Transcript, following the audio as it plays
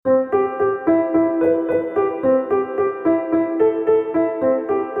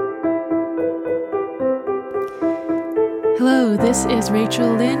this is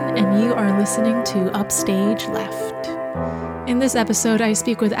Rachel Lynn, and you are listening to Upstage Left. In this episode, I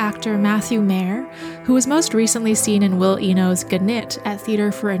speak with actor Matthew Maher, who was most recently seen in Will Eno's Gnit at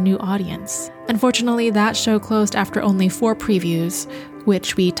Theatre for a New Audience. Unfortunately, that show closed after only 4 previews,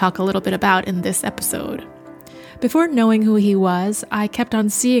 which we talk a little bit about in this episode. Before knowing who he was, I kept on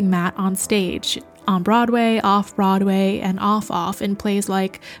seeing Matt on stage, on Broadway, off-Broadway, and off in plays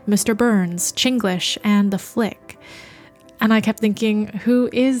like Mr. Burns, Chinglish, and The Flick. And I kept thinking, who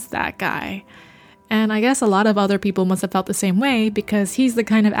is that guy? And I guess a lot of other people must have felt the same way because he's the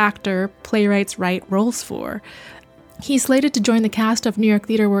kind of actor playwrights write roles for. He's slated to join the cast of New York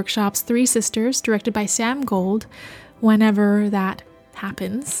Theatre Workshop's Three Sisters, directed by Sam Gold, whenever that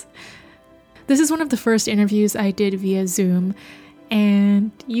happens. This is one of the first interviews I did via Zoom,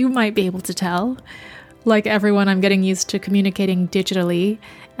 and you might be able to tell. Like everyone, I'm getting used to communicating digitally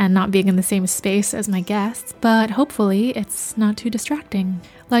and not being in the same space as my guests, but hopefully it's not too distracting.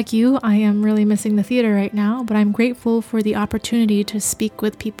 Like you, I am really missing the theater right now, but I'm grateful for the opportunity to speak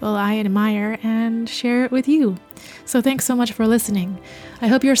with people I admire and share it with you. So thanks so much for listening. I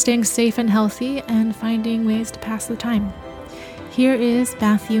hope you're staying safe and healthy and finding ways to pass the time. Here is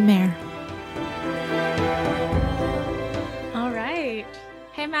Matthew Maher. All right.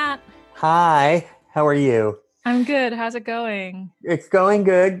 Hey, Matt. Hi. How are you? I'm good. How's it going? It's going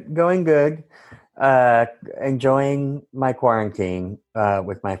good. Enjoying my quarantine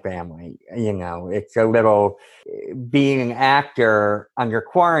with my family. You know, it's a little, being an actor under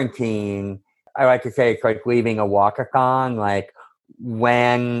quarantine, I like to say it's like leaving a walkathon. Like,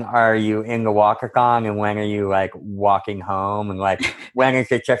 when are you in the walkathon and when are you like walking home? And like, when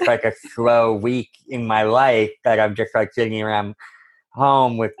is it just like a slow week in my life that I'm just like sitting around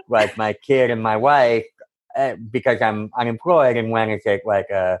home with like my kid and my wife because I'm unemployed, and when is it like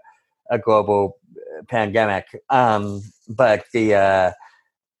a global pandemic? But the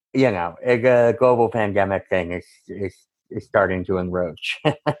the global pandemic thing is starting to encroach.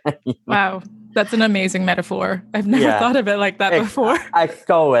 Wow, that's an amazing metaphor. I've never thought of it like that before. I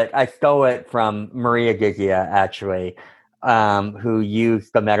stole it from Maria Gizia, actually, who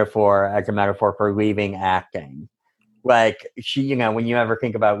used the metaphor as a metaphor for leaving acting. Like, she, when you ever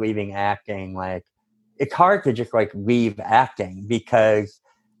think about leaving acting, like, it's hard to just like leave acting because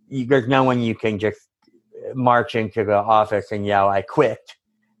there's no one you can just march into the office and yell, "I quit."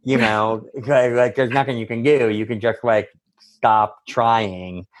 Like there's nothing you can do. You can just like stop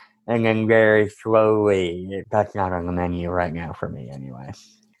trying, and then very slowly. That's not on the menu right now for me, anyway.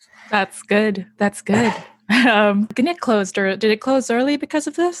 That's good. Gnit closed, or did it close early because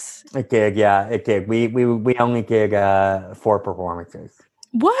of this? It did, yeah, it did. We only did 4 performances.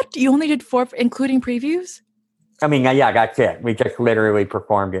 What? You only did 4, including previews? I mean, yeah, that's it. We just literally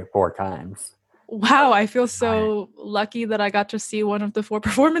performed it 4 times. Wow, I feel so lucky that I got to see one of the 4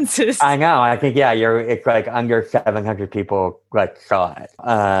 performances. I know. I think, it's like under 700 people like saw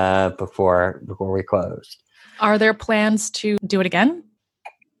it before we closed. Are there plans to do it again?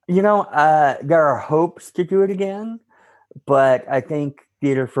 There are hopes to do it again, but I think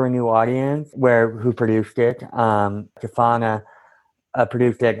Theatre for a New Audience, who produced it, Tafana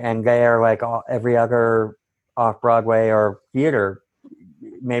produced it, and they are like every other off-Broadway or theater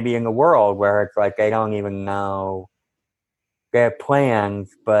maybe in the world where it's like they don't even know. They have plans,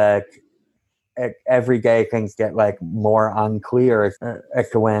 but every day things get like more unclear as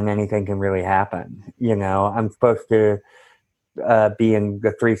to when anything can really happen. I'm supposed to be in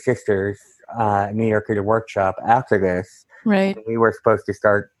the Three Sisters New York Theatre Workshop after this. Right. We were supposed to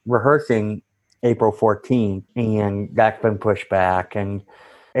start rehearsing April 14th, and that's been pushed back, and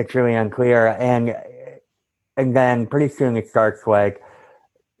it's really unclear. And then pretty soon it starts like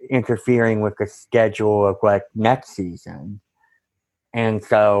interfering with the schedule of like next season. And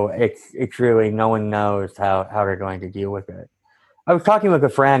so it's really, no one knows how they're going to deal with it. I was talking with a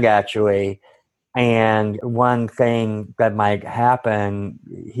friend, actually, and one thing that might happen,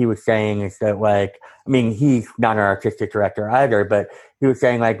 he was saying, is that like, I mean, he's not an artistic director either, but he was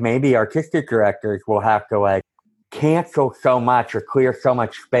saying like maybe artistic directors will have to like cancel so much or clear so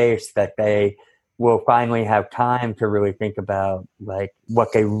much space that they will finally have time to really think about like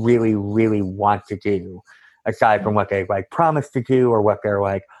what they really, really want to do, aside from what they like promised to do or what they're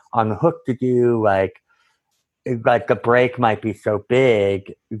like on the hook to do. Like the break might be so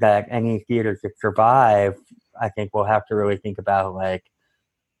big that any theaters that survive, I think, will have to really think about like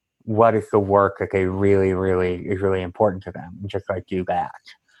what is the work that they really, really is really important to them, and just like do that.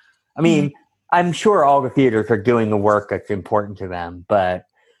 I mean, I'm sure all the theaters are doing the work that's important to them, but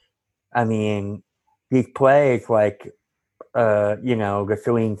I mean, these plays, like, the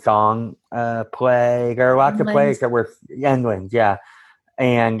Celine Song play. There are lots of plays that were Endlands, yeah,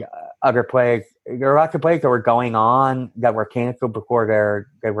 and other plays. There are lots of plays that were going on that were canceled before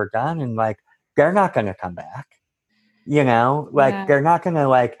they were done, and like they're not going to come back. They're not going to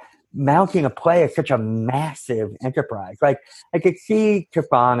like mounting a play is such a massive enterprise. Like I could see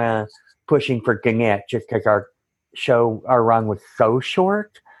Tufana pushing for Gannett just because our run was so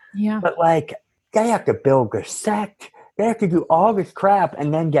short. Yeah, but like they have to build a set. They have to do all this crap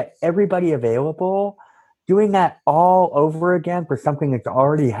and then get everybody available. Doing that all over again for something that's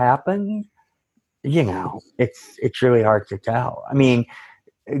already happened, it's really hard to tell. I mean,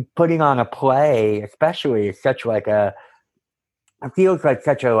 putting on a play, especially, is such like it feels like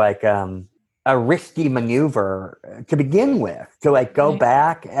such a risky maneuver to begin with. To like go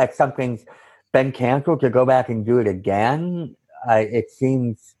back at something's been canceled, to go back and do it again. It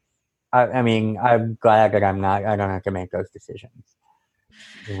seems. I mean, I'm glad that I don't have to make those decisions.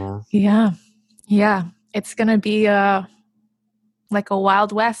 Yeah. It's gonna be like a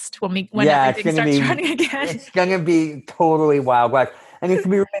Wild West when everything starts running again. It's gonna be totally Wild West, and it's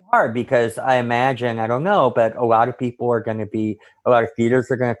gonna be really hard because I imagine, I don't know, but a lot of theaters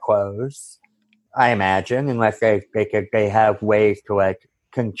are gonna close. I imagine, unless they have ways to like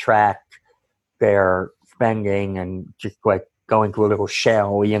contract their spending and just like go into a little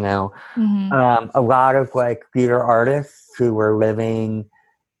shell, Mm-hmm. A lot of like theater artists who were living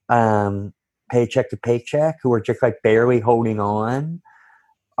paycheck to paycheck, who are just like barely holding on,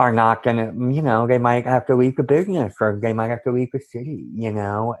 are not gonna, they might have to leave the business, or they might have to leave the city,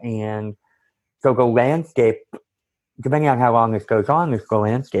 and so the landscape, depending on how long this goes on, the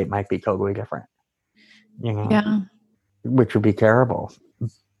landscape might be totally different, which would be terrible.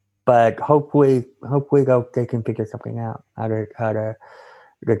 But hopefully they can figure something out. How to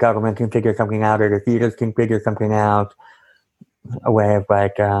the government can figure something out, or the theaters can figure something out. A way of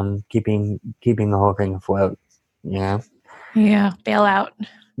like keeping the whole thing afloat. Yeah. Bail out.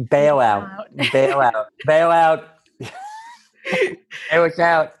 Bail out. It was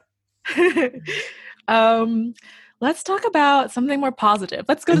out. Let's talk about something more positive.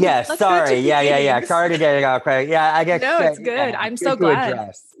 Let's go. Sorry to get it off. Yeah, I guess. No, it's good. I'm so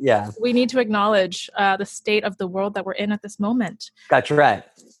glad. Yeah, we need to acknowledge the state of the world that we're in at this moment. That's right.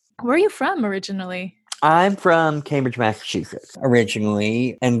 Where are you from originally? I'm from Cambridge, Massachusetts,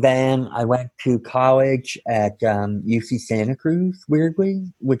 originally, and then I went to college at UC Santa Cruz,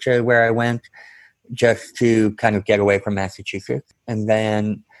 weirdly, which is where I went just to kind of get away from Massachusetts, and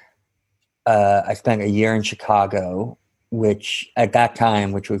then I spent a year in Chicago, which at that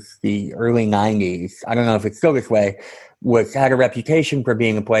time, which was the early 90s, I don't know if it's still this way, had a reputation for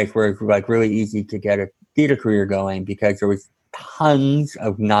being a place where it was like really easy to get a theater career going because there was tons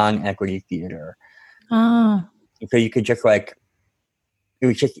of non-equity theater. So you could just it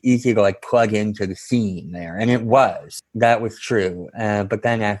was just easy to like plug into the scene there. And that was true. But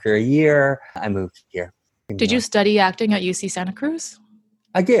then after a year, I moved here. Did you study acting at UC Santa Cruz?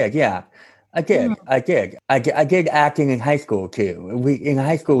 I did, yeah. I did. I did acting in high school too. In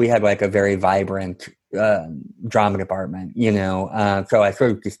high school we had like a very vibrant drama department, so I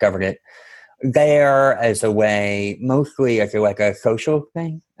sort of discovered it there as a way, mostly as a social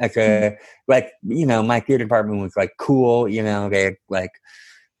thing, my theater department was like cool, they had like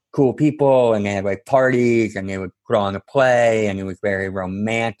cool people, and they had like parties, and they would put on a play, and it was very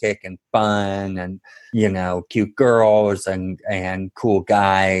romantic and fun, and cute girls and cool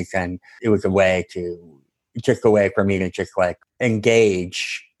guys, and it was a way for me to just like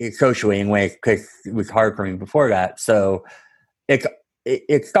engage socially in ways, because it was hard for me before that. So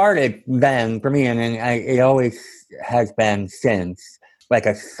it started then for me, and it always has been since, like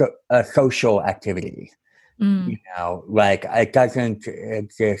a social activity. Like it doesn't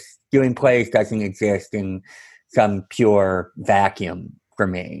exist. Doing plays doesn't exist in some pure vacuum for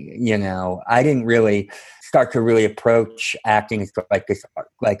me. I didn't really start to really approach acting as like this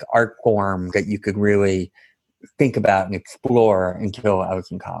like art form that you could really think about and explore until I was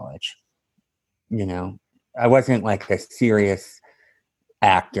in college. I wasn't like a serious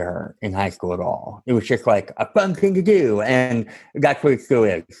actor in high school at all. It was just like a fun thing to do, and that's what it still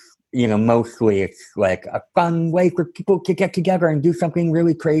is. Mostly it's like a fun way for people to get together and do something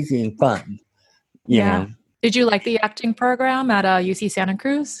really crazy and fun. You know? Did you like the acting program at UC Santa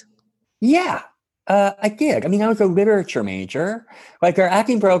Cruz? Yeah, I did. I mean, I was a literature major. Like, our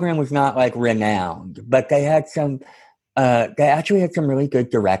acting program was not like renowned, but they had they actually had some really good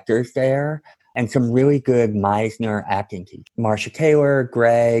directors there, and some really good Meisner acting teachers. Marcia Taylor,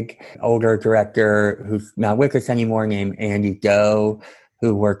 Greg, older director who's not with us anymore, named Andy Doe,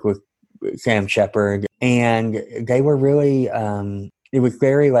 who worked with Sam Shepard. And they were really, it was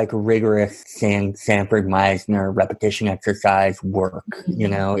very like rigorous Sanford Meisner repetition exercise work,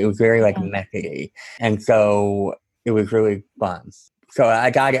 it was very like methody. And so it was really fun. So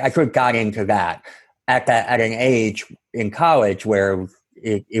I sort of got into that at an age in college where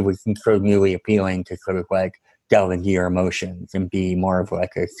it was sort of newly appealing to sort of like delve into your emotions and be more of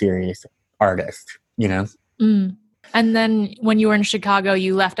like a serious artist, And then when you were in Chicago,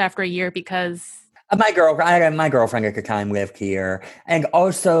 you left after a year because my girlfriend at the time lived here, and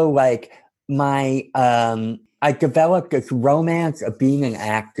also like I developed this romance of being an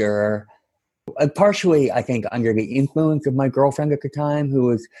actor, partially I think under the influence of my girlfriend at the time, who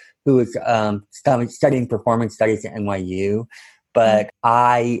was studying performance studies at NYU, but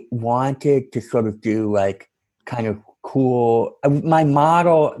I wanted to sort of do like kind of cool. My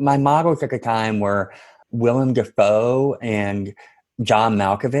models at the time were Willem Dafoe and John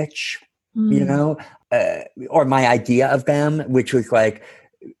Malkovich. Or my idea of them, which was like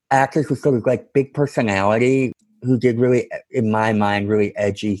actors with sort of like big personality who did really, in my mind, really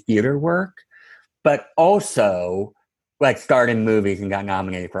edgy theater work, but also like starred in movies and got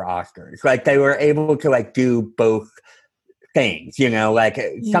nominated for Oscars. Like they were able to like do both things,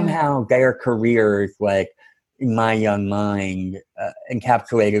 somehow their careers, like in my young mind,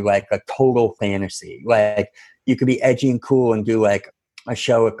 encapsulated like a total fantasy. Like you could be edgy and cool and do like a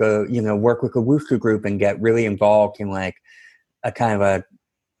show at work with a Wooster group and get really involved in like a kind of a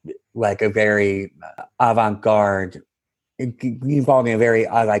very avant-garde, involved in a very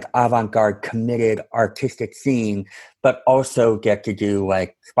like avant-garde committed artistic scene, but also get to do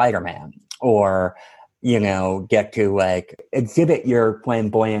like Spider-Man or, get to like exhibit your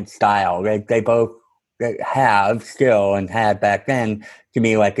flamboyant style. Like they both have still and had back then to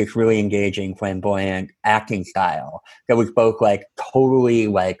me like this really engaging flamboyant acting style that was both like totally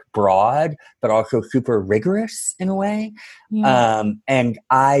like broad but also super rigorous in a way. And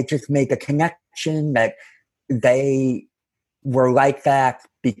I just made a connection that they were like that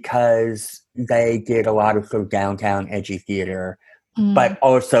because they did a lot of sort of downtown edgy theater, but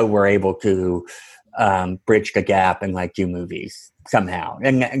also were able to bridge the gap and like do movies somehow,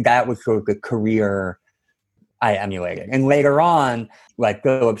 and that was sort of the career I emulated. And later on, like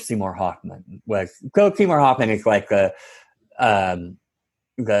Philip Seymour Hoffman is like the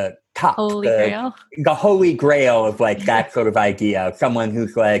top, the holy grail of like that sort of idea of someone who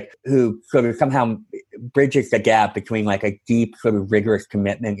sort of somehow bridges the gap between like a deep sort of rigorous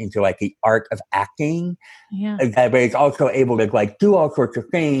commitment into like the art of acting, but is also able to like do all sorts of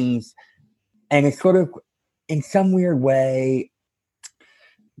things. And it's sort of in some weird way,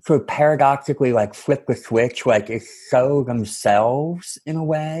 sort of paradoxically like flip the switch, like it's so themselves in a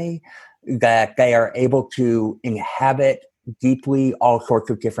way that they are able to inhabit deeply all sorts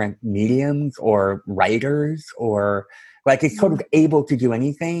of different mediums or writers, or like it's sort of able to do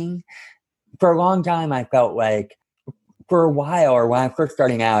anything. For a long time, I felt like for a while, or when I was first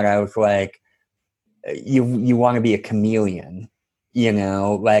starting out, I was like, you want to be a chameleon,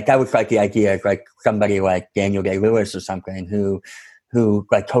 like that was like the idea of like somebody like Daniel Day-Lewis or something who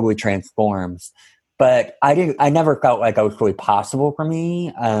like totally transforms. But I never felt like it was really possible for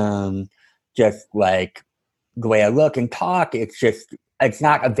me. Just like the way I look and talk, it's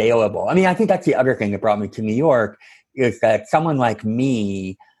not available. I mean, I think that's the other thing that brought me to New York is that someone like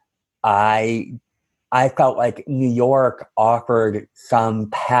me, I felt like New York offered some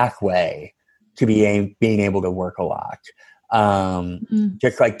pathway to being able to work a lot.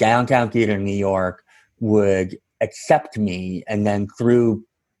 Just like downtown theater in New York would accept me, and then through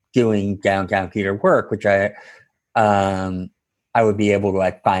doing downtown theater work, which I would be able to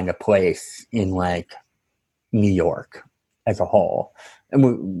like find a place in like New York as a whole,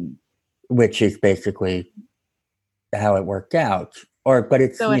 which is basically how it worked out. But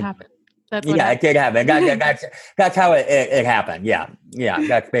it's so it happened. That's what happened. It did happen. That's how it happened. Yeah.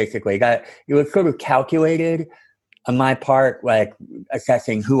 That's basically that. It was sort of calculated on my part, like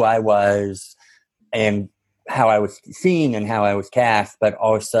assessing who I was and how I was seen and how I was cast, but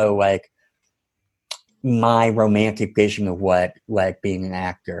also like my romantic vision of what like being an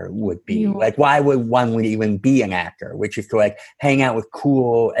actor would be. Like why would one even be an actor, which is to like hang out with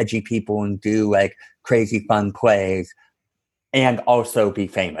cool, edgy people and do like crazy fun plays and also be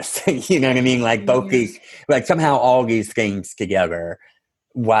famous. You know what I mean? Like both these, like somehow all these things together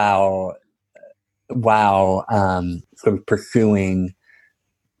while sort of pursuing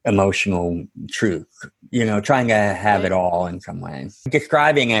emotional truth, trying to have it all in some way.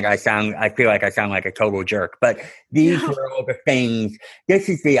 Describing it, I feel like I sound like a total jerk, but these were all the things, these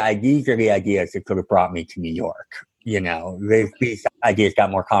are the ideas that sort of brought me to New York. These ideas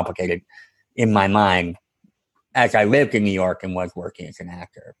got more complicated in my mind as I lived in New York and was working as an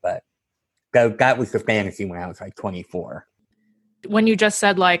actor. But that was the fantasy when I was like 24. When you just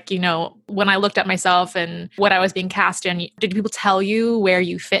said, like, when I looked at myself and what I was being cast in, did people tell you where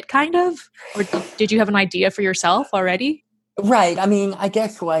you fit kind of? Or did you have an idea for yourself already? Right. I mean, I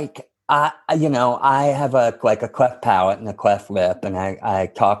guess like, I have a cleft palate and a cleft lip, and I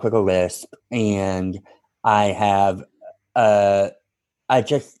talk with a lisp, and I have, I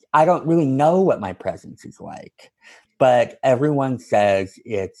don't really know what my presence is like, but everyone says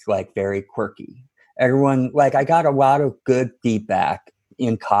it's like very quirky. Everyone, like, I got a lot of good feedback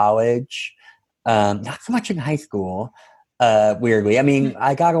in college, not so much in high school, weirdly. I mean,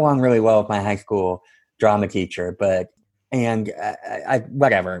 I got along really well with my high school drama teacher, and I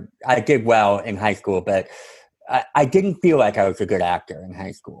whatever. I did well in high school, but I didn't feel like I was a good actor in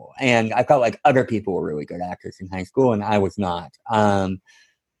high school. And I felt like other people were really good actors in high school, and I was not.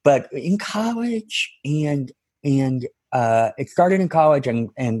 But in college and it started in college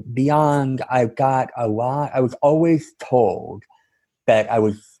and beyond, I got a lot. I was always told that I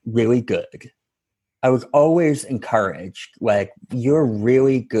was really good. I was always encouraged, like, you're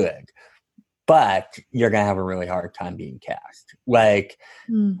really good, but you're going to have a really hard time being cast. Like,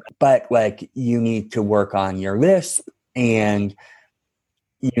 but like, you need to work on your lisp, and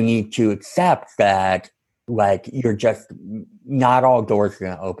you need to accept that, like, you're just not all doors are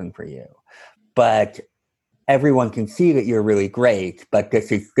going to open for you. But everyone can see that you're really great, but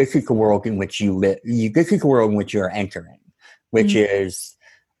this is the world in which you live. This is the world in which you're entering, which is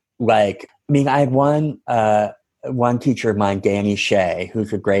like, I mean, I had one teacher of mine, Danny Shea,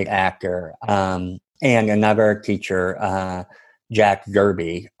 who's a great actor, and another teacher, Jack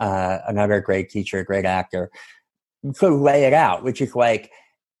Zerby, another great teacher, great actor, sort of lay it out, which is like,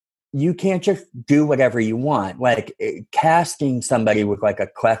 you can't just do whatever you want. Like, casting somebody with like a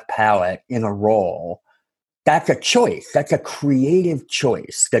cleft palate in a role, that's a choice. That's a creative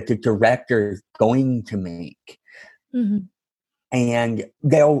choice that the director is going to make. Mm-hmm. And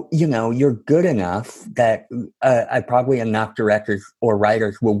they'll, you're good enough that probably enough directors or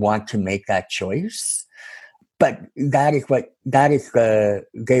writers will want to make that choice. But they have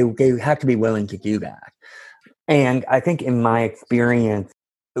to be willing to do that. And I think in my experience,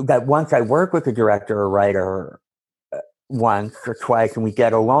 that once I work with a director or writer once or twice and we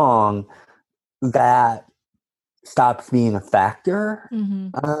get along, that stops being a factor.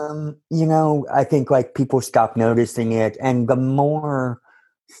 Mm-hmm. I think like people stop noticing it. And the more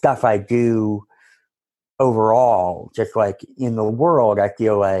stuff I do overall, just like in the world, I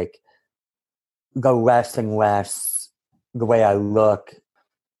feel like the less and less the way I look,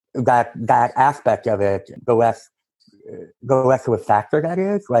 that aspect of it, the less of a factor that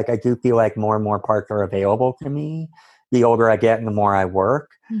is. Like, I do feel like more and more parts are available to me the older I get and the more I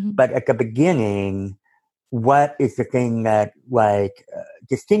work. Mm-hmm. But at the beginning, what is the thing that like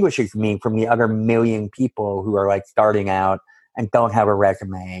distinguishes me from the other million people who are like starting out and don't have a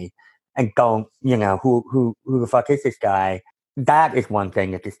resume and don't, who the fuck is this guy? That is one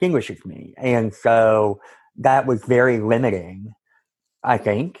thing that distinguishes me. And so that was very limiting, I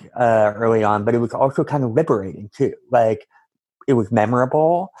think, early on, but it was also kind of liberating too. Like, it was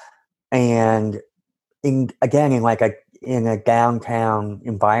memorable, and in a downtown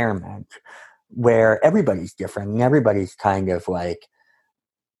environment where everybody's different and everybody's kind of like,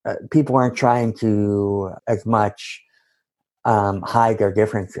 people aren't trying to as much hide their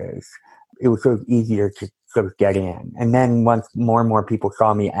differences. It was sort of easier to sort of get in. And then once more and more people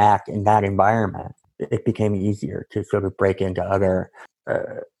saw me act in that environment, it became easier to sort of break into other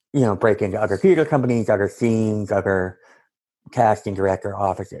theater companies, other scenes, other casting director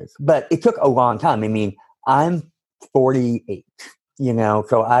offices. But it took a long time. I mean, I'm 48,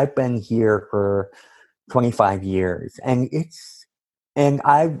 so I've been here for 25 years, and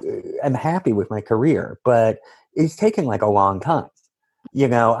I am happy with my career, but it's taken like a long time.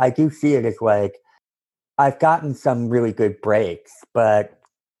 I do see it as like, I've gotten some really good breaks, but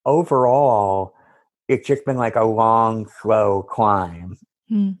overall, it's just been like a long, slow climb,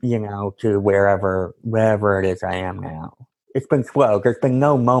 to wherever it is I am now. It's been slow. There's been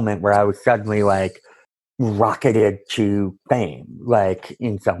no moment where I was suddenly like rocketed to fame, like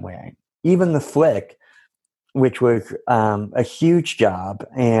in some way. Even The Flick, which was a huge job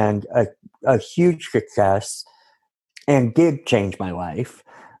and a huge success and did change my life.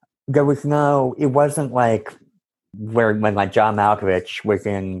 It wasn't like when like John Malkovich was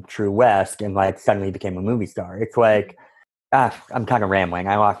in True West and like suddenly became a movie star. It's like, I'm kind of rambling.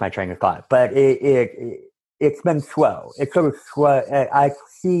 I lost my train of thought, but it's been slow. It's sort of slow. I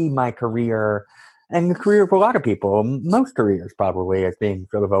see my career And the career of a lot of people, most careers probably, as being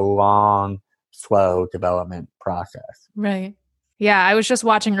sort of a long, slow development process. Right. Yeah, I was just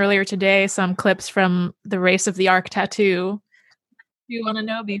watching earlier today some clips from the Race of the Arc tattoo you want to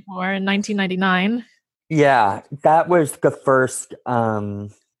know before in 1999. Yeah, that was the first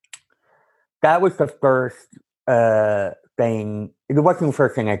thing. It wasn't the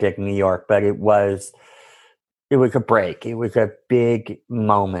first thing I did in New York, but it was a break. It was a big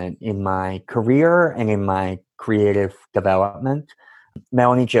moment in my career and in my creative development.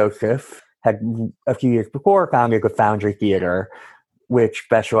 Melanie Joseph had a few years before founded the Foundry Theater, which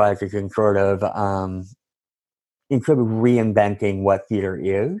specializes in sort of reinventing what theater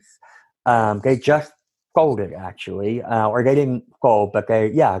is. They just folded, actually, or they didn't fold, but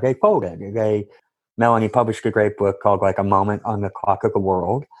they folded. Melanie published a great book called like A Moment on the Clock of the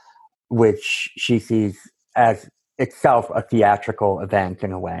World, which she sees as itself a theatrical event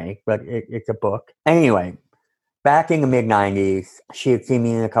in a way, but it's a book. Anyway, back in the mid-90s, she had seen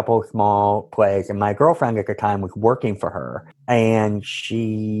me in a couple of small plays, and my girlfriend at the time was working for her, and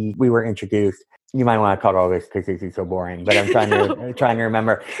we were introduced. You might want to cut all this because this is so boring, but I'm trying to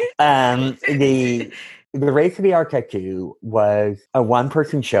remember. The Race of the Arc Tattoo was a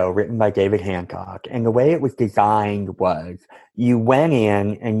one-person show written by David Hancock, and the way it was designed was you went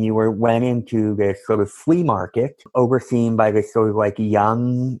in and went into this sort of flea market overseen by this sort of like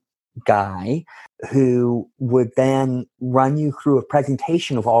young guy who would then run you through a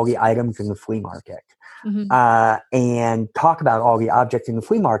presentation of all the items in the flea market. And talk about all the objects in the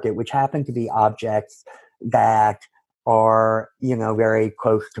flea market, which happen to be objects that are, very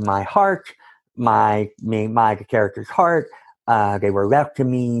close to my heart, my character's heart. They were left to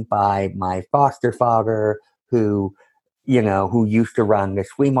me by my foster father, who used to run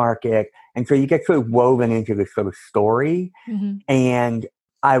this flea market. And so you get sort of woven into this sort of story. And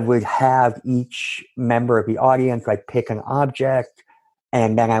I would have each member of the audience like pick an object,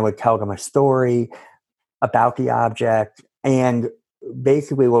 and then I would tell them a story about the object. And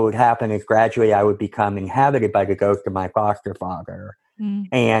basically what would happen is gradually I would become inhabited by the ghost of my foster father.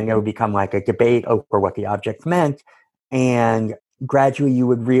 And it would become like a debate over what the objects meant. And gradually you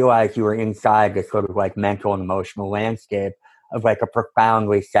would realize you were inside this sort of like mental and emotional landscape of like a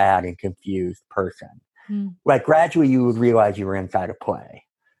profoundly sad and confused person. Like gradually you would realize you were inside a play.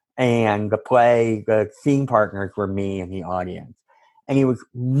 And the scene partners were me and the audience. And it was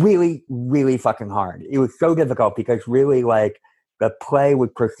really, really fucking hard. It was so difficult because really like the play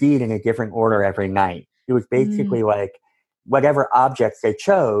would proceed in a different order every night. It was basically like whatever objects they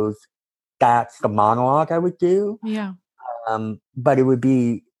chose, that's the monologue I would do. Yeah. But it would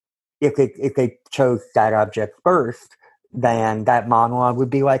be, if they chose that object first, then that monologue would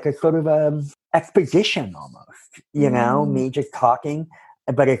be like a sort of exposition almost, me just talking.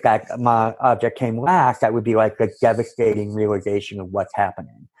 But if that object came last, that would be like the devastating realization of what's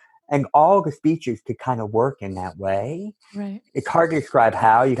happening. And all the speeches could kind of work in that way. Right. It's hard to describe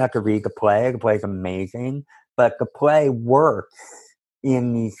how. You'd have to read the play. The play is amazing. But the play works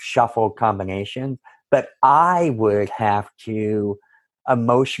in these shuffled combinations. But I would have to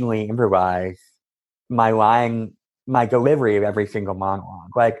emotionally improvise my delivery of every single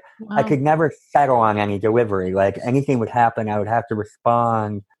monologue. Like, I could never settle on any delivery. Like, anything would happen, I would have to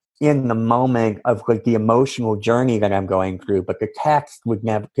respond in the moment of like the emotional journey that I'm going through, but the text could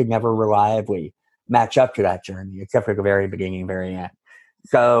never reliably match up to that journey, except for the very beginning, very end.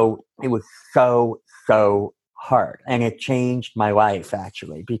 So it was so hard, and it changed my life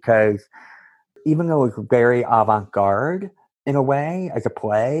actually, because even though it was very avant-garde in a way as a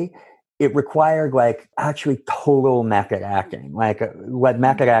play, it required like actually total method acting, like what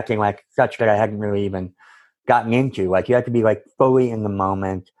method acting like such that I hadn't really even gotten into. Like you had to be like fully in the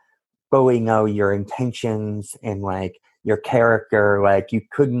moment, fully know your intentions and like your character. Like it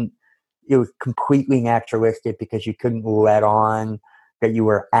was completely naturalistic because you couldn't let on that you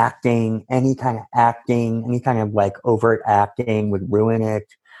were acting. Any kind of like overt acting would ruin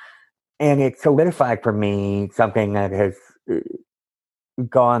it. And it solidified for me something that has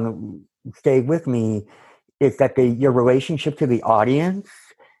stayed with me, is that your relationship to the audience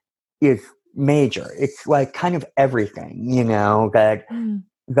is major. It's like kind of everything, that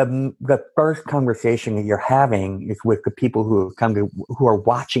the first conversation that you're having is with the people who are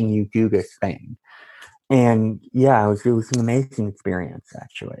watching you do this thing. And yeah, it was an amazing experience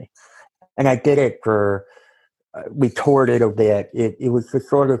actually. And I did it we toured it a bit. It was the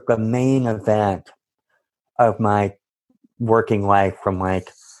sort of the main event of my working life from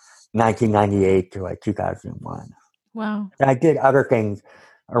like 1998 to like 2001. Wow. And I did other things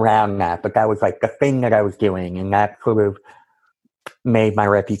around that, but that was like the thing that I was doing, and that sort of made my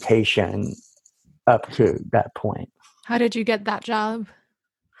reputation up to that point. How did you get that job?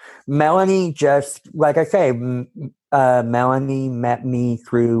 Melanie just, like I say, Melanie met me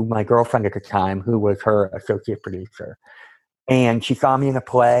through my girlfriend at the time, who was her associate producer. And she saw me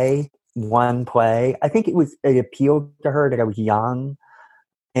in one play. I think it appealed to her that I was young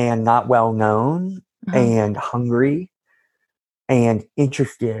and not well known and hungry and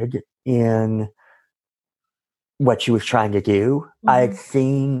interested in what she was trying to do. I had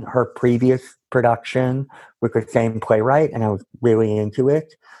seen her previous production with the same playwright, and I was really into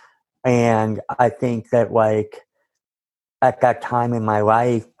it. And I think that, like, at that time in my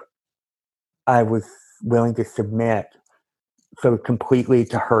life, I was willing to submit so completely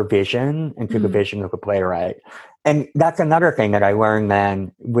to her vision and to the vision of the playwright. And that's another thing that I learned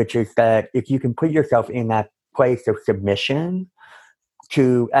then, which is that if you can put yourself in that place of submission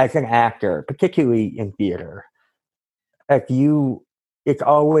to, as an actor, particularly in theater, I've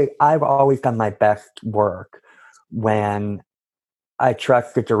always done my best work when I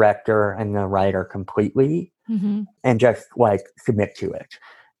trust the director and the writer completely and just like submit to it.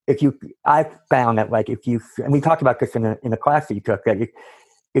 I found that, like, and we talked about this in a class that you took, that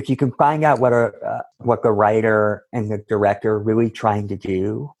if you can find out what the writer and the director are really trying to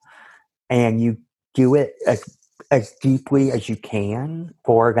do, and you do it as deeply as you can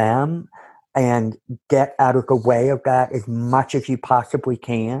for them, and get out of the way of that as much as you possibly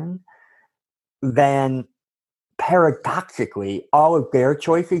can, then paradoxically, all of their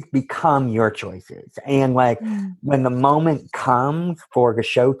choices become your choices. And like when the moment comes for the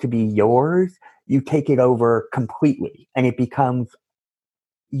show to be yours, you take it over completely, and it becomes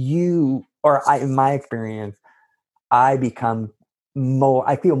you, in my experience, I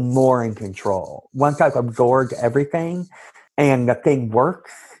feel more in control. Once I've absorbed everything and the thing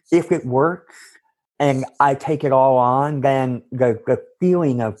works, if it works, and I take it all on, then the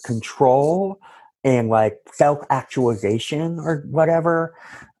feeling of control and like self-actualization or whatever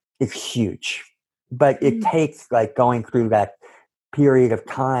is huge. But it takes like going through that period of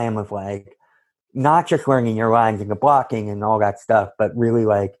time of like not just learning your lines and the blocking and all that stuff, but really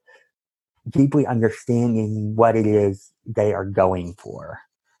like deeply understanding what it is they are going for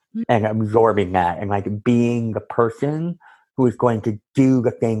and absorbing that, and like being the person who is going to do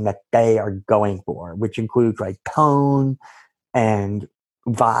the thing that they are going for, which includes like tone and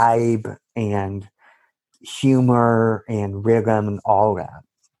vibe and humor and rhythm and all that.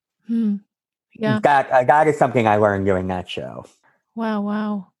 Yeah. That is something I learned during that show.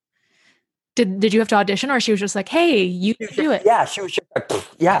 Wow. Did you have to audition, or she was just like, hey, you do it? Yeah, she was just like,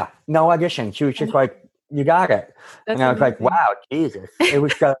 no audition. She was just like, you got it. And I was like, wow, Jesus. It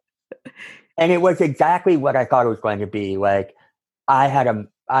was and it was exactly what I thought it was going to be. Like, I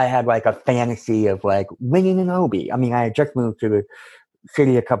had like a fantasy of like winning an Obie. I mean, I had just moved to the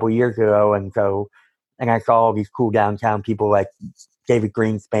city a couple years ago, and I saw all these cool downtown people like David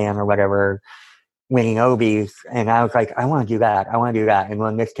Greenspan or whatever winning Obies, and I was like, I want to do that. And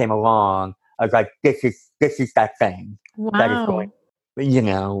when this came along, I was like, this is that thing that is going,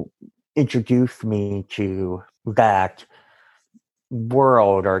 introduce me to that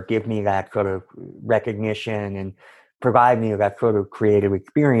world, or give me that sort of recognition and provide me with that sort of creative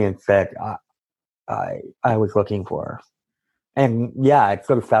experience that I was looking for. And yeah, it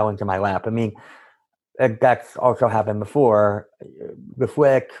sort of fell into my lap. I mean, that's also happened before. The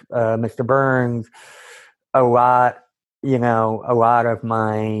Flick, Mr. Burns, a lot of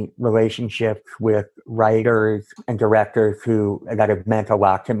my relationships with writers and directors that have meant a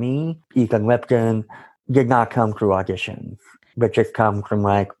lot to me, Ethan Lipton, did not come through auditions, but just come from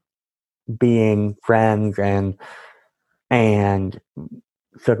like being friends and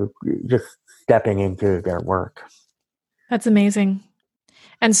sort of just stepping into their work. That's amazing.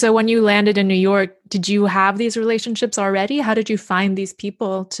 And so when you landed in New York, did you have these relationships already? How did you find these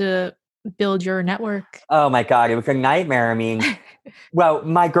people to build your network? Oh my God, it was a nightmare. I mean, well,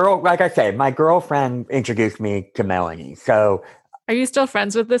 like I say, my girlfriend introduced me to Melanie. So are you still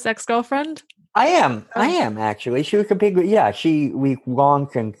friends with this ex-girlfriend? I am actually. She was a big, we long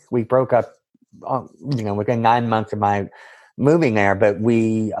since we broke up, within 9 months of my moving there, but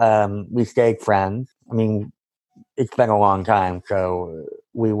we stayed friends. I mean, it's been a long time, so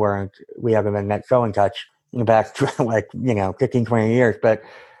we haven't been so in touch in the past, 15, 20 years. But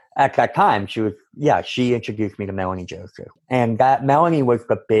at that time, she introduced me to Melanie Joseph. And that Melanie was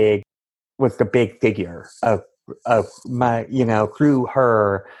the big figure of my, through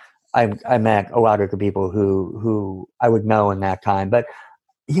her, I met a lot of the people who I would know in that time. But,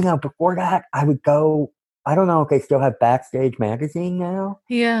 before that, I would go, I don't know if they still have Backstage magazine now.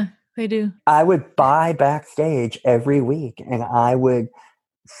 Yeah, they do. I would buy Backstage every week, and I would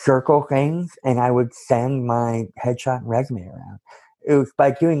circle things and I would send my headshot and resume around. It was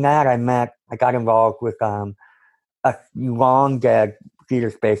by doing that I got involved with a long dead theater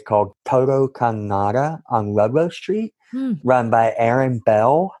space called Toto Kannada on Ludlow Street, run by Aaron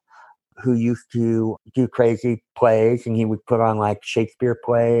Bell, who used to do crazy plays, and he would put on like Shakespeare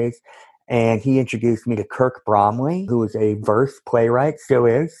plays. And he introduced me to Kirk Bromley, who was a verse playwright,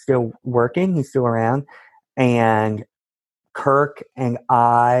 still working, he's still around. And Kirk and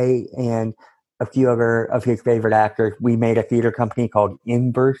I and a few other of his favorite actors, we made a theater company called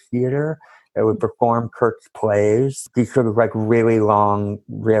Inverse Theater that would perform Kirk's plays. These sort of like really long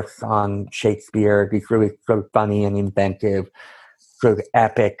riffs on Shakespeare, these really sort of funny and inventive, sort of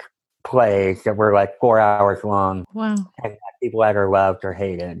epic plays that were like 4 hours long. Wow. And people either loved or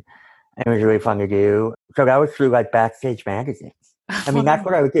hated. And it was really fun to do. So that was through like Backstage magazines. I mean, that's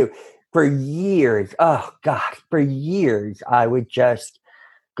what I would do. For years, for years, I would just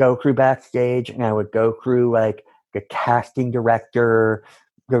go through Backstage and I would go through like the casting director.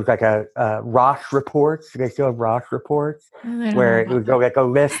 There was like a Ross Reports. They still have Ross Reports, where it was like a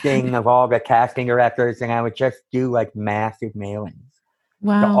listing of all the casting directors, and I would just do like massive mailings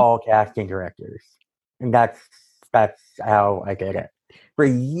to all casting directors. And that's how I did it. For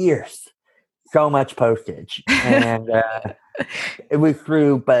years. So much postage. And it was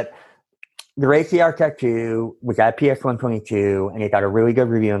through, but The Race to the Architect 2 was at PS 122, and it got a really good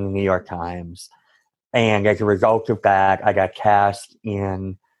review in the New York Times. And as a result of that, I got cast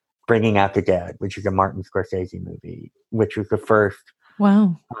in Bringing Out the Dead, which is a Martin Scorsese movie, which was the first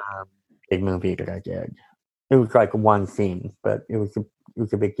big movie that I did. It was like one scene, but it was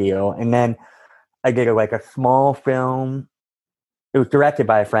a big deal. And then I did a small film. It was directed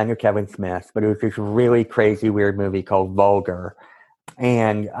by a friend of Kevin Smith, but it was this really crazy, weird movie called Vulgar.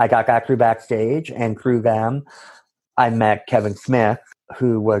 And I got back through Backstage, and through them, I met Kevin Smith,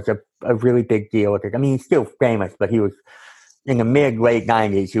 who was a really big deal with it. I mean, he's still famous, but he was in the late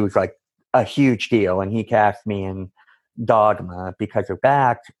 90s, he was like a huge deal, and he cast me in Dogma because of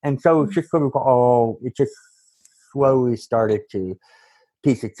that. And so it's just sort of it just slowly started to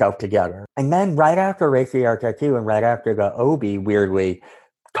piece itself together. And then right after Race to the Architect 2 and right after the Obie, weirdly,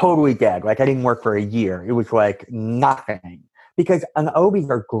 totally dead. Like I didn't work for a year. It was like nothing. Because an Obies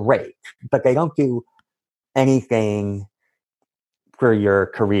are great, but they don't do anything for your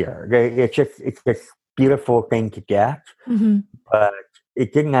career. It's this beautiful thing to get, but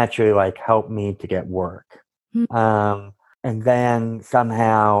it didn't actually like help me to get work. And then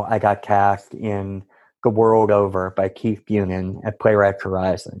somehow I got cast in The World Over by Keith Bunin at Playwrights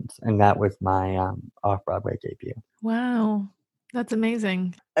Horizons, and that was my off-Broadway debut. Wow, that's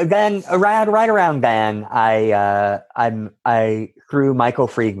amazing. And then right around then, I through Michael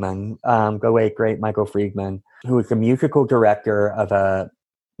Friedman, the late great Michael Friedman, who was the musical director of a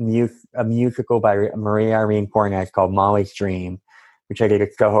musical by Maria Irene Fornes called Molly's Dream, which I did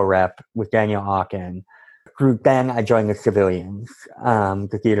at Soho Rep with Daniel Auken. Through then, I joined the Civilians,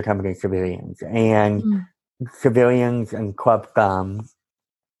 the theater company Civilians. And Civilians and Club Thumb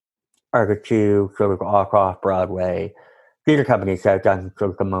are the two sort of off-Broadway theater companies that I've done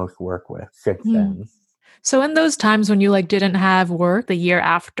sort of the most work with since then. So in those times when you didn't have work, the year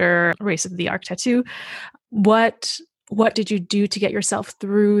after Race of the Architect 2, what did you do to get yourself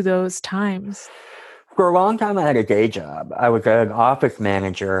through those times? For a long time, I had a day job. I was an office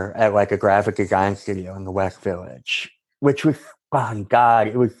manager at a graphic design studio in the West Village, which was fun. God,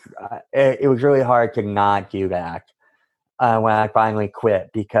 it was really hard to not do that when I finally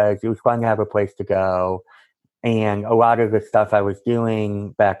quit, because it was fun to have a place to go. And a lot of the stuff I was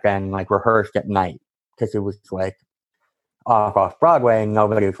doing back then, rehearsed at night, because it was off Broadway and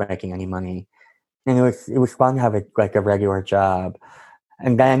nobody was making any money. And it was fun to have a regular job.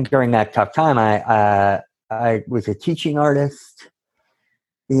 And then during that tough time, I was a teaching artist,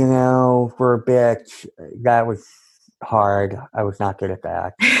 for a bit. That was hard. I was not good at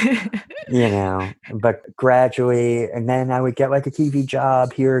that, but gradually, and then I would get a TV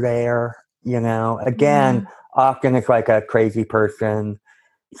job here or there, again, often it's a crazy person,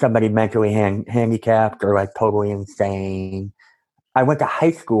 somebody mentally handicapped or totally insane. I went to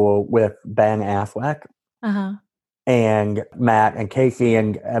high school with Ben Affleck. And Matt and Casey,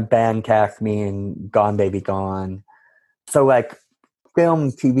 and Ben cast me in Gone Baby Gone. So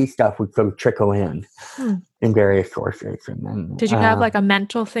film, TV stuff would sort of trickle in various sources. And then, did you have a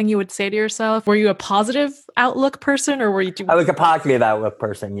mental thing you would say to yourself? Were you a positive outlook person, or were you? I was a positive outlook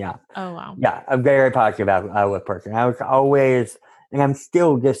person. Yeah. Oh wow. Yeah, a very positive outlook person. I was always, and I'm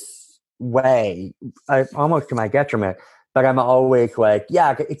still this way, almost to my detriment. But I'm always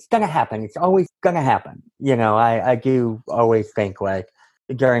it's going to happen. It's always going to happen. I do always think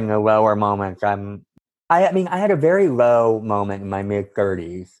during the lower moments, I mean, I had a very low moment in my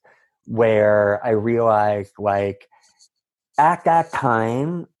mid-30s where I realized, like, at that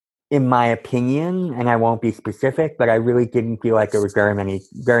time, in my opinion, and I won't be specific, but I really didn't feel like there was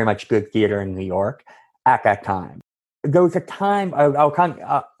very much good theater in New York at that time. There was a time, I'll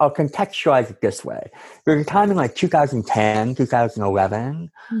contextualize it this way. There was a time in like 2010,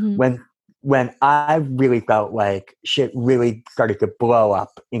 2011, when I really felt like shit really started to blow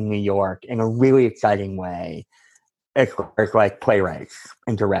up in New York in a really exciting way, as far as like playwrights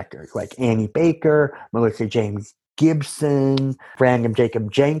and directors, like Annie Baker, Melissa James Gibson, Brandon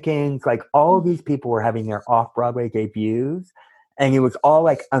Jacob Jenkins, like all of these people were having their off-Broadway debuts. And it was all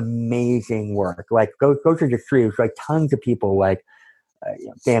like amazing work. Like those are just three. It was like tons of people like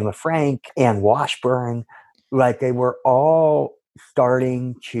Dan LaFranc, Anne Washburn. Like they were all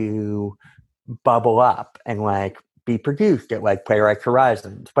starting to bubble up and like be produced at like Playwrights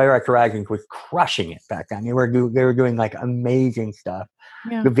Horizons. Playwrights Horizons was crushing it back then. They were doing like amazing stuff.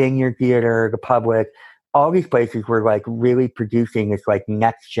 Yeah. The Vineyard Theater, the Public, all these places were like really producing this like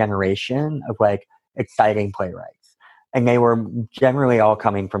next generation of like exciting playwrights. And they were generally all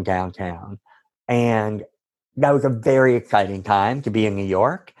coming from downtown. And that was a very exciting time to be in New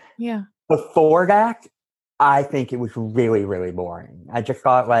York. Yeah. Before that, I think it was really, really boring. I just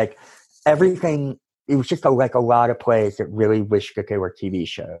thought like everything, it was just like a lot of plays that really wished that they were TV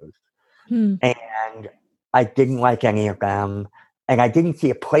shows. And I didn't like any of them. And I didn't see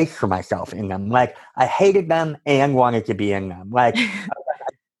a place for myself in them. Like I hated them and wanted to be in them. Like I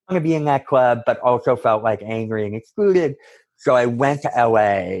want to be in that club, but also felt like angry and excluded. So I went to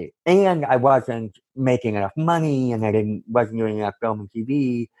LA and I wasn't making enough money and wasn't doing enough film and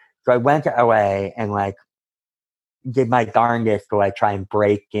TV. So I went to LA and like did my darndest to like try and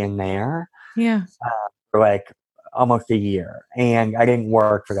break in there. Yeah. For like almost a year. And I didn't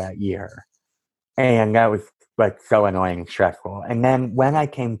work for that year. And that was like so annoying and stressful. And then when I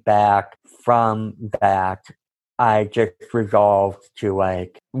came back from that, I just resolved to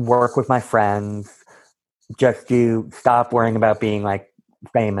like work with my friends, just to stop worrying about being like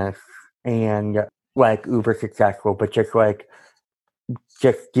famous and like uber successful, but just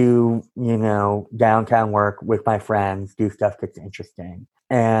do, downtown work with my friends, do stuff that's interesting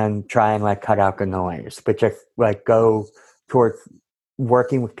and try and like cut out the noise, but just like go towards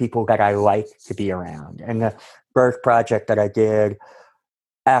working with people that I like to be around. And the first project that I did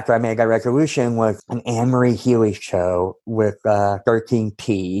after I made that resolution was an Anne Marie Healy show with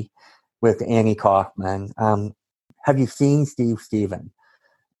 13P with Annie Kaufman. Have you seen Stephen?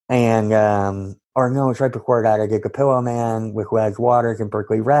 And, or no, it's right before that. I did The Pillow Man with Les Waters and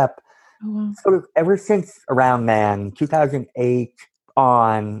Berkeley Rep. Oh, wow. So ever since around then, 2008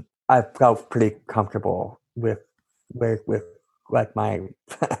 on, I felt pretty comfortable with like my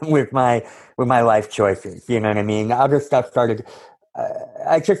with my life choices. You know what I mean? Other stuff started.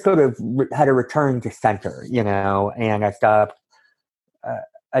 I just sort of had a return to center, and I stopped.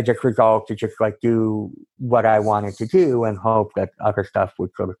 I just resolved to just like do what I wanted to do and hope that other stuff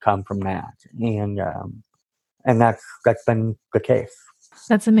would sort of come from that. And that's been the case.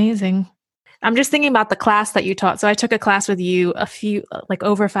 That's amazing. I'm just thinking about the class that you taught. So I took a class with you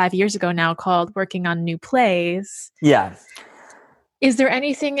over 5 years ago now called Working on New Plays. Yeah. Is there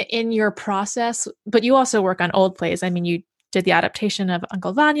anything in your process, but you also work on old plays. I mean, you did the adaptation of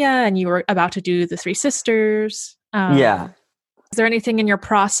Uncle Vanya and you were about to do The Three Sisters. Yeah. Is there anything in your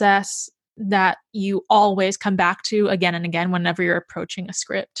process that you always come back to again and again whenever you're approaching a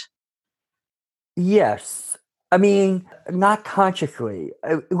script? Yes. I mean, not consciously.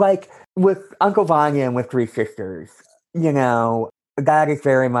 Like with Uncle Vanya and with Three Sisters, that is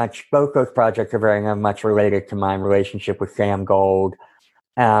very much, both those projects are very much related to my relationship with Sam Gold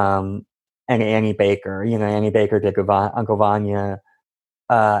and Annie Baker. Annie Baker did Uncle Vanya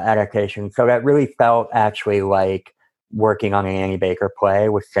adaptation. So that really felt actually like working on an Annie Baker play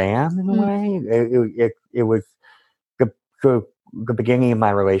with Sam in a way. It was the beginning of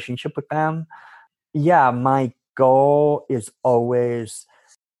my relationship with them. Yeah, my goal is always,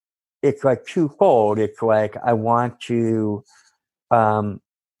 it's like twofold. It's like I want to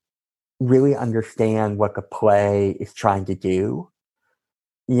really understand what the play is trying to do.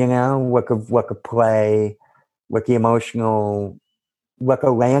 What the play, what the emotional, what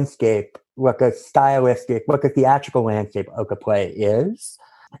the landscape, what the stylistic, what the theatrical landscape of the play is.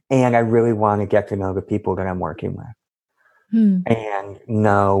 And I really want to get to know the people that I'm working with and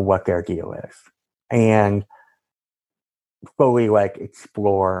know what their deal is and fully like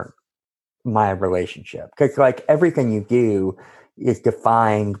explore my relationship. Because like everything you do is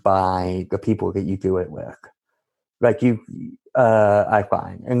defined by the people that you do it with. Like I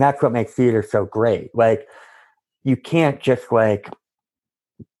find. And that's what makes theater so great. Like, you can't just like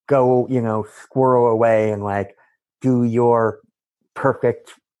go, squirrel away and like do your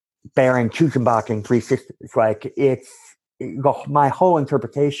perfect Baron Kuchenbach 3 Sisters. Like, my whole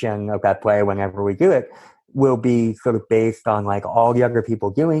interpretation of that play whenever we do it will be sort of based on like all the other people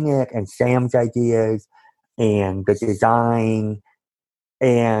doing it and Sam's ideas and the design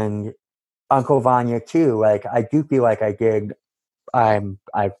and Uncle Vanya too. Like, I do feel like I've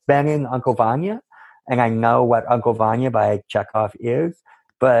been in Uncle Vanya and I know what Uncle Vanya by Chekhov is,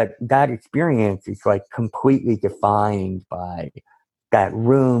 but that experience is like completely defined by that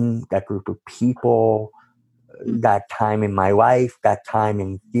room, that group of people, that time in my life, that time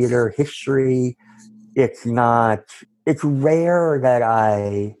in theater history. It's rare that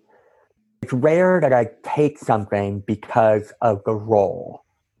I take something because of the role.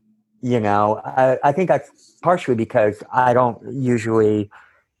 I think that's partially because I don't usually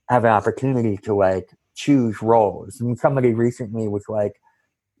have an opportunity to like choose roles. And somebody recently was like,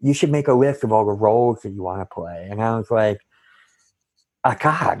 you should make a list of all the roles that you want to play. And I was like, oh,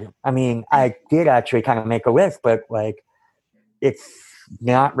 God, I mean, I did actually kind of make a list, but like, it's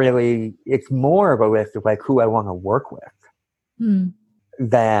not really, it's more of a list of like who I want to work with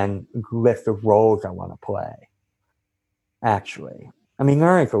than a list of roles I want to play. Actually, I mean,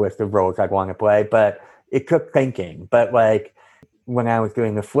 there is a list of roles I'd want to play, but it took thinking. But like when I was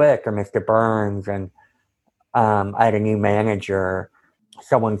doing The Flick or Mr. Burns and I had a new manager,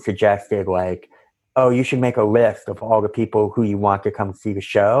 someone suggested like, oh, you should make a list of all the people who you want to come see the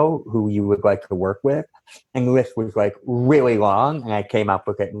show, who you would like to work with. And the list was like really long, and I came up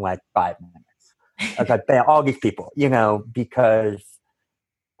with it in like 5 minutes. I was like, all these people, because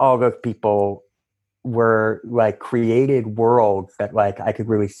all those people were like created worlds that like I could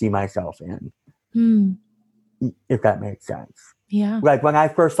really see myself in, if that makes sense. Yeah. Like when I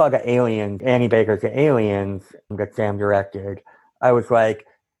first saw the Aliens, Annie Baker's The Aliens that Sam directed, I was like,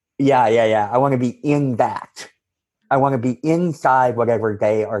 yeah. I want to be in that. I want to be inside whatever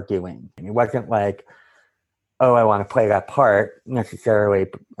they are doing. And it wasn't like, oh, I want to play that part necessarily.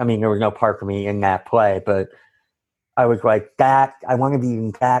 I mean, there was no part for me in that play, but I was like, that, I want to be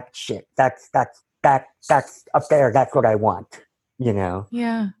in that shit. That's up there. That's what I want,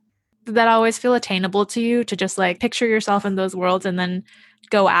 Yeah. Did that always feel attainable to you to just like picture yourself in those worlds and then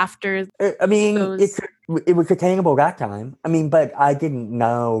go after? I mean, it was attainable that time. I mean, but I didn't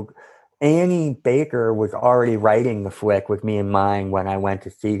know. Annie Baker was already writing The Flick with me in mind when I went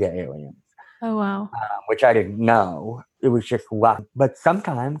to see the Aliens. Oh, wow. Which I didn't know. It was just luck. But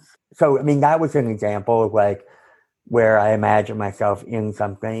sometimes, so, I mean, that was an example of like where I imagined myself in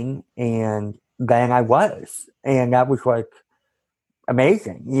something and then I was. And that was like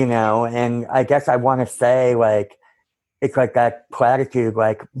amazing, and I guess I want to say like, it's like that platitude,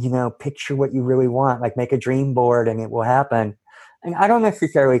 like, picture what you really want, like make a dream board and it will happen. And I don't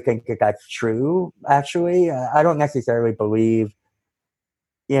necessarily think that that's true, actually. I don't necessarily believe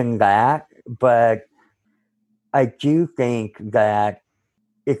in that, but I do think that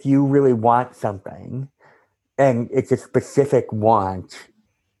if you really want something and it's a specific want,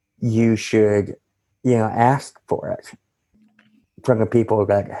 you should, ask for it from the people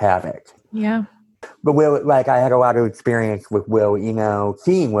that have it. Yeah. But Will, like I had a lot of experience with Will,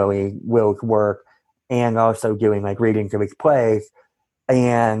 seeing Will's work and also doing like readings of his plays.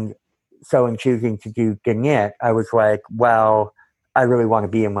 And so in choosing to do Gnit, I was like, well, I really want to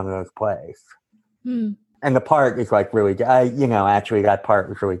be in one of those plays. And the part is like really, actually that part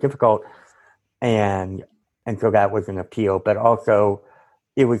was really difficult. And so that was an appeal, but also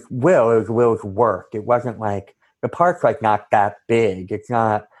it was Will's work. It wasn't like, the part's like not that big. It's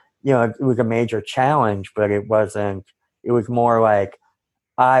not, it was a major challenge, but it wasn't, it was more like,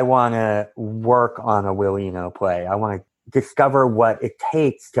 I want to work on a Will Eno play. I want to discover what it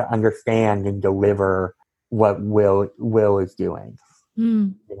takes to understand and deliver what Will is doing.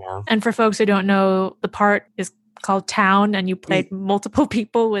 And for folks who don't know, the part is called Town, and you played multiple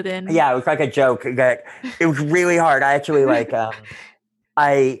people within. Yeah, it was like a joke that it was really hard. I actually like,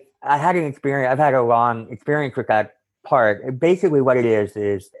 I had an experience. I've had a long experience with that part. Basically, what it is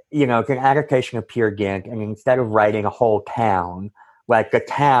it's an adaptation of Peer Gynt, and instead of writing a whole town, like the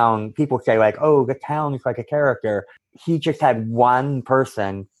town, people say like, oh, the town is like a character. He just had one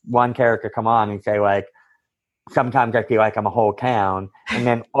character come on and say like, sometimes I feel like I'm a whole town, and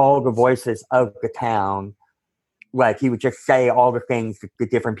then all the voices of the town, like he would just say all the things that the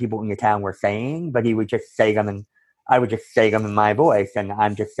different people in the town were saying, but he would just say them and I would just say them in my voice, and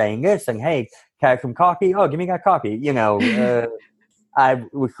I'm just saying this, and hey, can I have some coffee? Oh, give me that coffee, I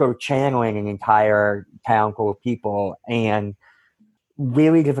was sort of channeling an entire town full of people, and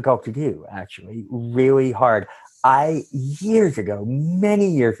really difficult to do, actually. Really hard. Years ago, many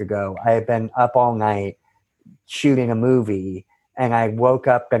years ago, I had been up all night shooting a movie, and I woke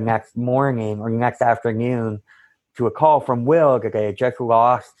up the next morning or the next afternoon to a call from Will that they had just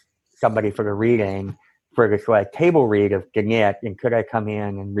lost somebody for the reading, for this like table read of Gannett, and could I come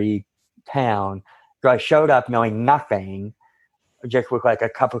in and read Town? So I showed up knowing nothing, just with like a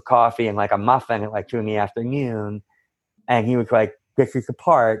cup of coffee and like a muffin at like 2 p.m. And he was like, this is the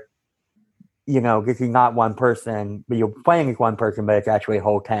part, this is not one person, but you're playing as one person, but it's actually a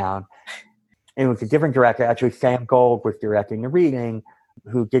whole town. And it was a different director. Actually, Sam Gold was directing the reading,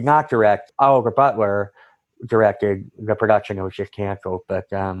 who did not direct. Oliver Butler directed the production that was just canceled. But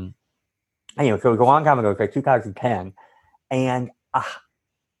anyway, so it was a long time ago. It was like 2010. And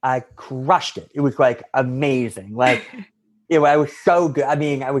I crushed it. It was like amazing. Like, I was so good. I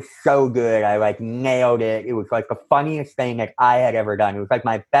mean, I was so good. I like nailed it. It was like the funniest thing that I had ever done. It was like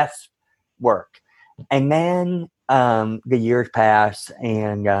my best work. And then the years pass,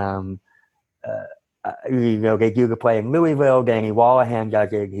 and they do the play in Louisville. Danny Wallahan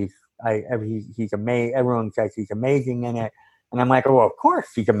does it. He's amazing. Everyone says he's amazing in it, and I'm like, oh, well, of course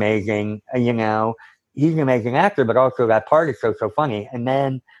he's amazing. He's an amazing actor, but also that part is so funny. And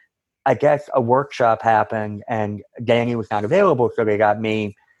then I guess a workshop happened, and Danny was not available, so they got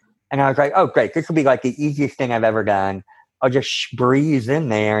me. And I was like, oh, great. This will be like the easiest thing I've ever done. I'll just breeze in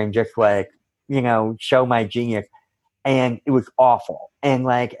there and just like, show my genius. And it was awful. And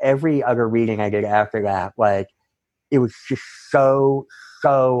like every other reading I did after that, like it was just so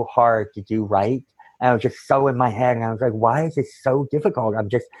hard to do right. And I was just so in my head, and I was like, why is this so difficult?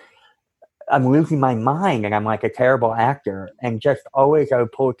 I'm losing my mind, and I'm like a terrible actor. And just always I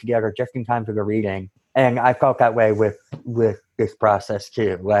would pull it together just in time for the reading. And I felt that way with this process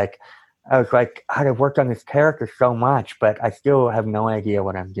too. Like I was like, I've worked on this character so much, but I still have no idea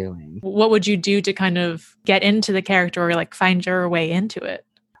what I'm doing. What would you do to kind of get into the character or like find your way into it?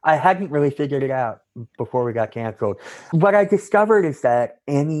 I hadn't really figured it out before we got canceled. What I discovered is that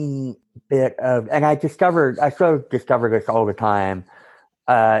I sort of discover this all the time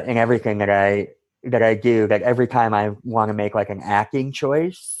in everything that I do, that every time I want to make like an acting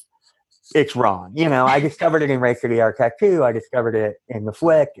choice, it's wrong. I discovered it in Race to the Architect too. I discovered it in The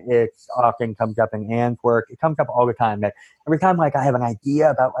Flick. It often comes up in Anne's work. It comes up all the time, that every time like I have an idea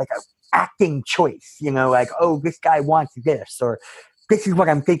about like an acting choice, like, oh, this guy wants this, or this is what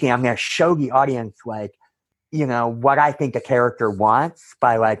I'm thinking. I'm going to show the audience like, what I think the character wants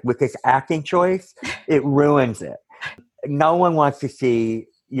by like with this acting choice. It ruins it. No one wants to see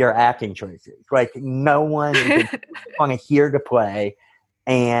your acting choices. Like no one want to hear the play.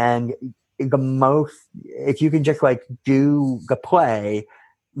 And if you can just like do the play,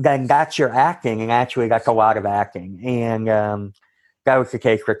 then that's your acting. And actually that's a lot of acting. And that was the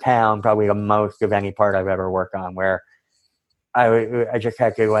case for Town, probably the most of any part I've ever worked on, where I just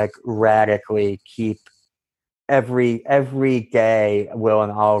had to like radically keep every day Will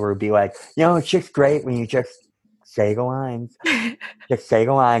and Oliver would be like, it's just great when you just say the lines. Just say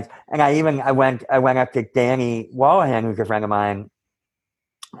the lines. And I went up to Danny Wallahan, who's a friend of mine,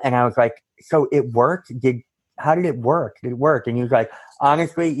 and I was like, so it worked? How did it work? Did it work? And he was like,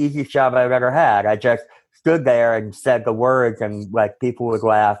 honestly, easiest job I've ever had. I just stood there and said the words, and like people would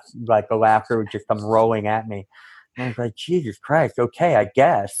laugh, like the laughter would just come rolling at me. And I was like, Jesus Christ, okay, I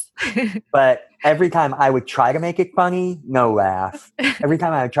guess. But every time I would try to make it funny, no laugh. Every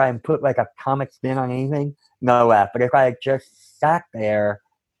time I would try and put like a comic spin on anything, no laugh. But if I just stood there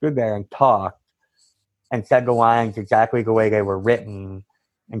and talked and said the lines exactly the way they were written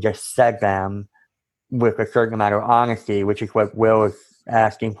and just said them with a certain amount of honesty, which is what Will is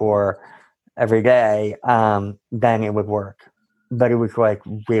asking for every day, then it would work. But it was like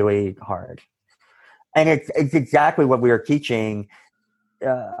really hard. And it's exactly what we were teaching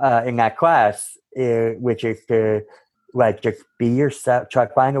in that class, which is to like just be yourself, try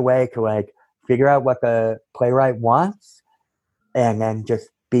to find a way to like figure out what the playwright wants, and then just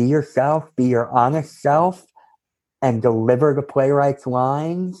be yourself, be your honest self, and deliver the playwright's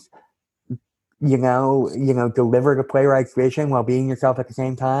lines. Deliver the playwright's vision while being yourself at the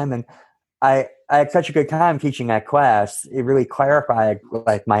same time. And I had such a good time teaching that class. It really clarified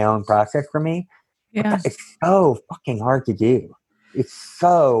like my own process for me. Yeah. It's so fucking hard to do. It's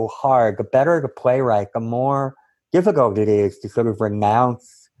so hard. The better the playwright, the more difficult it is to sort of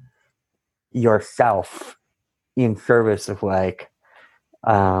renounce yourself in service of like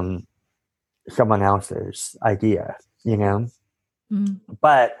someone else's idea,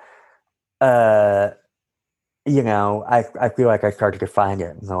 But I feel like I started to find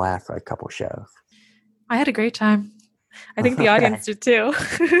it in the last couple shows. I had a great time. I think the audience did too.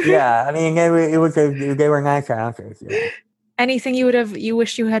 Yeah, I mean, they were nice answers. Yeah. Anything you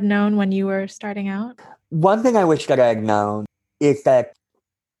wish you had known when you were starting out? One thing I wish that I had known is that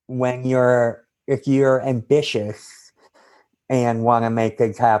if you're ambitious and want to make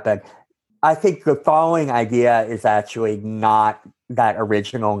things happen, I think the following idea is actually not that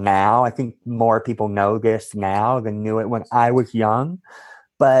original now. I think more people know this now than knew it when I was young.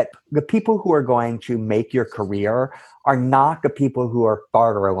 But the people who are going to make your career are not the people who are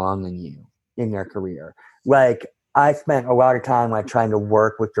farther along than you in their career. Like, I spent a lot of time trying to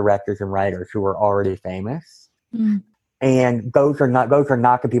work with directors and writers who were already famous. Mm. And those are not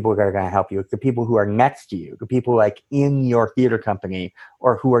the people that are going to help you. It's the people who are next to you, the people in your theater company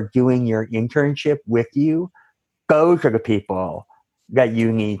or who are doing your internship with you. Those are the people that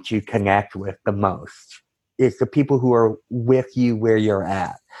you need to connect with the most. It's the people who are with you where you're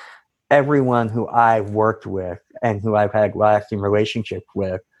at. Everyone who I've worked with and who I've had lasting relationships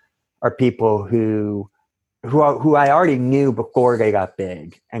with are people who I already knew before they got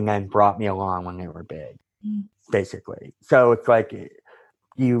big and then brought me along when they were big, basically. So it's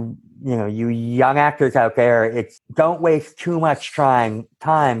you young actors out there, don't waste too much time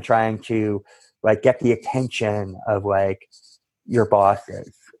trying to get the attention of your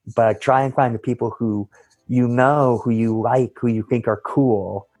bosses, but try and find the people who who you like, who you think are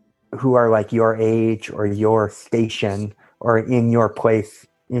cool, who are your age or your station or in your place,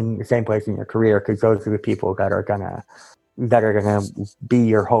 in the same place in your career, because those are the people that are gonna be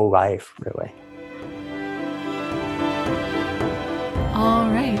your whole life, really. All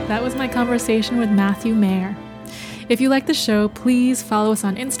right, that was my conversation with Matthew Mayer. If you like the show, please follow us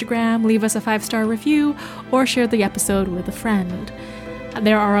on Instagram, leave us a 5-star review, or share the episode with a friend.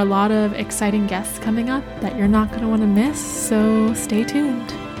 There are a lot of exciting guests coming up that you're not going to want to miss, so stay tuned.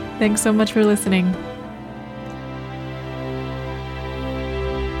 Thanks so much for listening.